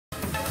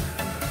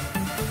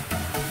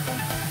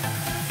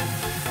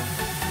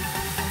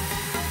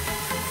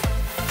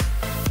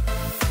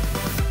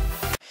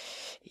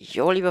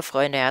Jo, liebe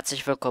Freunde,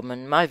 herzlich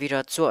willkommen mal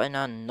wieder zu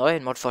einer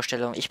neuen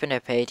Mod-Vorstellung. Ich bin der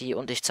Payti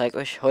und ich zeige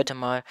euch heute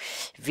mal,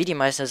 wie die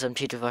meisten es im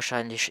Titel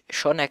wahrscheinlich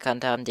schon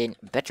erkannt haben, den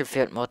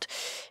Battlefield-Mod.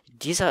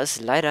 Dieser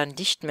ist leider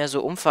nicht mehr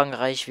so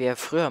umfangreich, wie er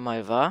früher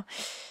mal war.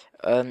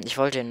 Ich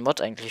wollte den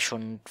Mod eigentlich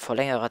schon vor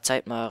längerer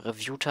Zeit mal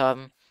reviewt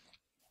haben.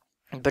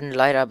 Bin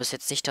leider bis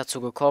jetzt nicht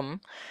dazu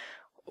gekommen.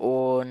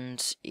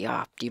 Und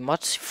ja, die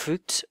Mod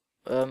fügt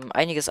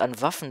einiges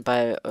an Waffen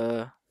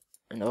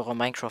in eurer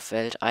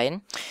Minecraft-Welt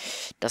ein.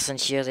 Das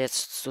sind hier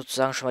jetzt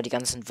sozusagen schon mal die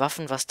ganzen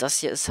Waffen. Was das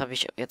hier ist, habe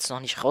ich jetzt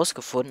noch nicht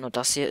rausgefunden. Und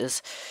das hier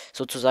ist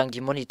sozusagen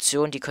die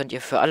Munition, die könnt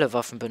ihr für alle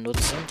Waffen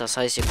benutzen. Das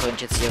heißt, ihr könnt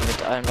jetzt hier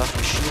mit allen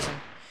Waffen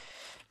schießen.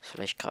 Ist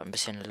vielleicht gerade ein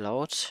bisschen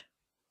laut.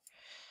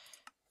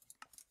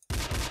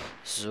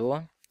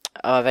 So.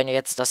 Aber wenn ihr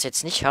jetzt das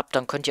jetzt nicht habt,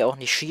 dann könnt ihr auch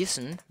nicht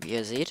schießen, wie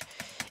ihr seht.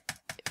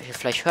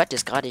 Vielleicht hört ihr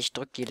es gerade, ich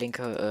drücke die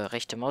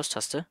rechte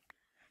Maustaste.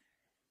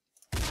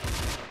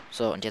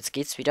 So, und jetzt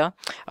geht's wieder.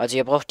 Also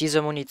ihr braucht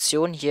diese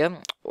Munition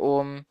hier,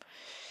 um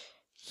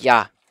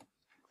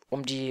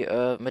die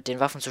mit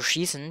den Waffen zu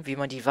schießen. Wie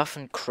man die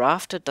Waffen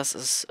craftet, das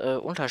ist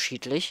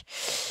unterschiedlich.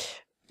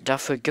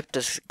 Dafür gibt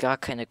es gar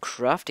keine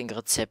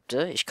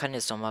Crafting-Rezepte. Ich kann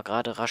jetzt nochmal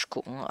gerade rasch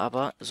gucken,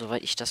 aber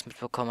soweit ich das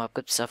mitbekommen habe,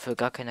 gibt es dafür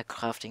gar keine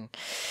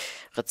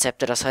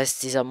Crafting-Rezepte. Das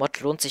heißt, dieser Mod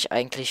lohnt sich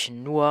eigentlich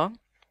nur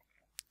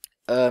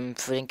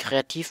für den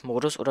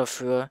Kreativmodus oder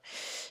für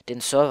den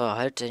Server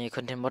halt, denn ihr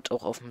könnt den Mod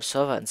auch auf dem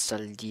Server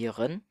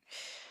installieren.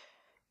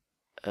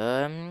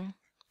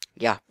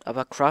 Ja,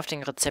 aber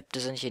Crafting-Rezepte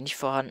sind hier nicht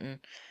vorhanden.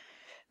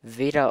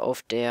 Weder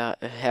auf der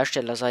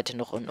Herstellerseite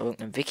noch in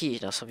irgendeinem Wiki.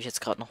 Das habe ich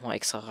jetzt gerade nochmal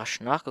extra rasch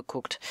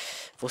nachgeguckt.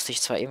 Wusste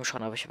ich zwar eben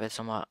schon, aber ich habe jetzt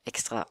nochmal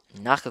extra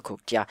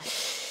nachgeguckt. Ja,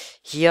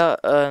 hier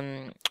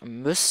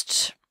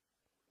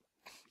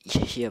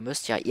ihr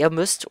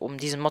müsst, um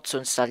diesen Mod zu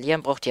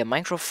installieren, braucht ihr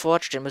Minecraft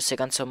Forge. Den müsst ihr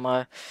ganz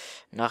normal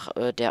nach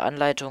der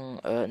Anleitung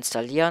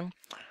installieren.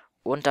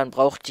 Und dann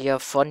braucht ihr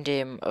von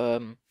dem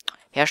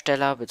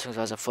Hersteller,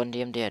 beziehungsweise von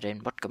dem, der den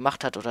Mod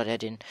gemacht hat oder der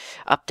den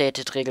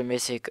updatet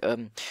regelmäßig,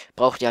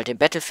 braucht ihr halt den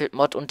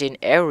Battlefield-Mod und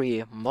den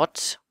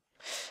Airy-Mod.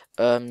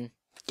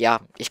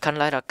 Ja, ich kann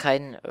leider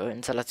kein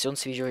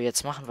Installationsvideo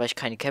jetzt machen, weil ich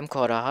keinen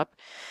Camcorder habe.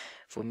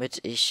 Womit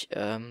ich,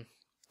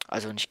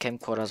 also nicht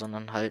Camcorder,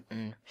 sondern halt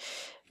ein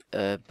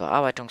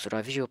Bearbeitungs-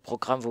 oder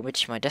Videoprogramm, womit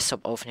ich meinen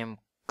Desktop aufnehmen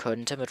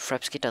könnte. Mit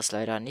Fraps geht das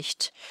leider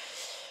nicht.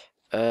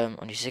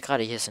 Und ich sehe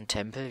gerade, hier ist ein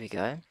Tempel, wie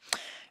geil.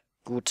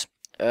 Gut,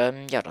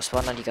 ja, das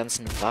waren dann die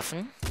ganzen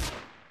Waffen.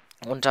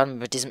 Und dann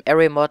mit diesem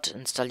Array-Mod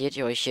installiert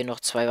ihr euch hier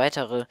noch zwei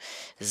weitere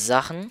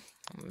Sachen.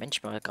 Moment,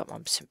 ich mache gerade mal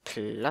ein bisschen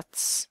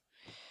Platz.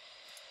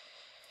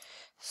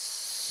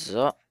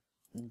 So,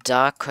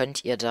 da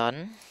könnt ihr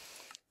dann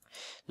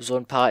so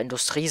ein paar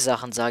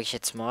Industriesachen, sage ich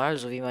jetzt mal,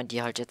 so wie man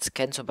die halt jetzt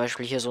kennt. Zum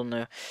Beispiel hier so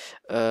eine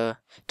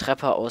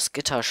Treppe aus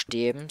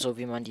Gitterstäben, so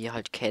wie man die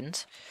halt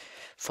kennt.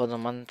 Von so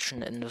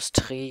manchen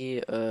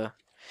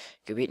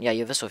Industriegebieten. Ja,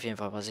 ihr wisst auf jeden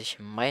Fall, was ich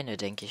meine,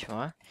 denke ich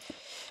mal.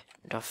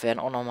 Da werden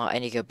auch nochmal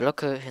einige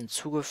Blöcke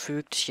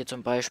hinzugefügt. Hier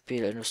zum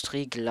Beispiel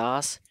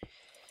Industrieglas.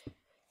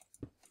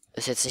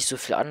 Ist jetzt nicht so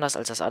viel anders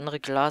als das andere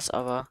Glas,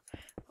 aber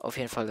auf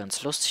jeden Fall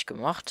ganz lustig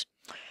gemacht.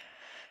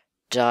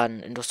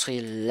 Dann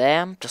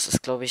Industrielamp, das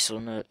ist glaube ich so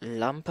eine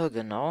Lampe,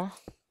 genau.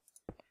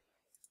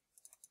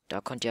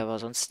 Da könnt ihr aber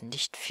sonst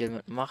nicht viel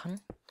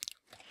mitmachen.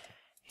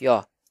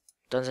 Ja,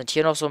 dann sind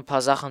hier noch so ein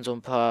paar Sachen, so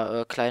ein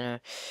paar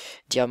kleine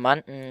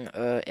Diamanten,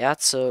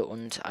 Erze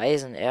und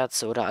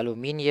Eisenerze oder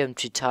Aluminium,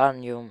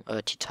 Titanum,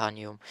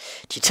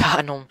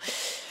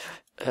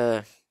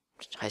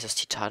 heißt das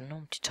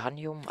Titanum?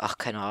 Titanium? Ach,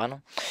 keine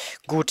Ahnung.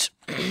 Gut,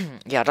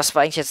 ja, das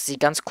war eigentlich jetzt die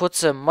ganz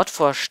kurze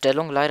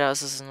Mod-Vorstellung. Leider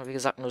ist es, wie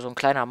gesagt, nur so ein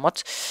kleiner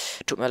Mod.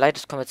 Tut mir leid,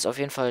 es kommen jetzt auf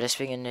jeden Fall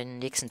deswegen in den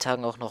nächsten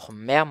Tagen auch noch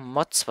mehr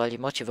Mods, weil die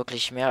Mod hier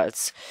wirklich mehr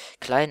als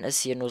klein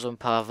ist. Hier nur so ein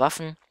paar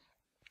Waffen.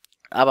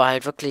 Aber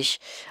halt wirklich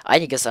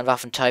einiges an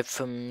Waffen. Type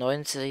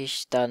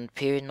 95, dann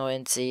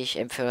P90,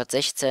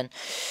 M416,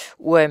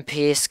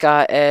 UMP,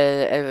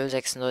 SCAR-L,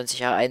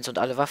 L96A1 und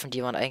alle Waffen,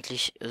 die man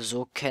eigentlich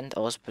so kennt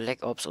aus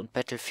Black Ops und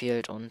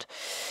Battlefield und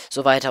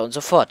so weiter und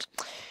so fort.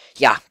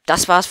 Ja,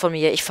 das war's von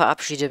mir. Ich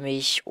verabschiede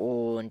mich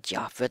und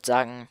ja, würde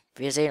sagen,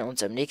 wir sehen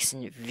uns im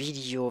nächsten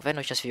Video. Wenn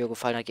euch das Video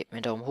gefallen hat, gebt mir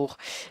einen Daumen hoch.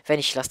 Wenn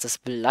nicht, lasst es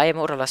bleiben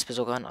oder lasst mir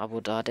sogar ein Abo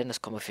da, denn es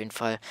kommen auf jeden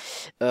Fall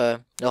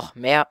noch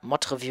mehr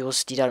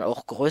Mod-Reviews, die dann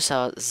auch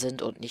größer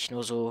sind und nicht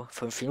nur so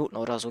 5 Minuten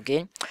oder so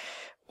gehen.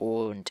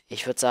 Und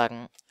ich würde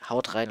sagen,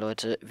 haut rein,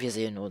 Leute. Wir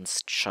sehen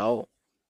uns. Ciao.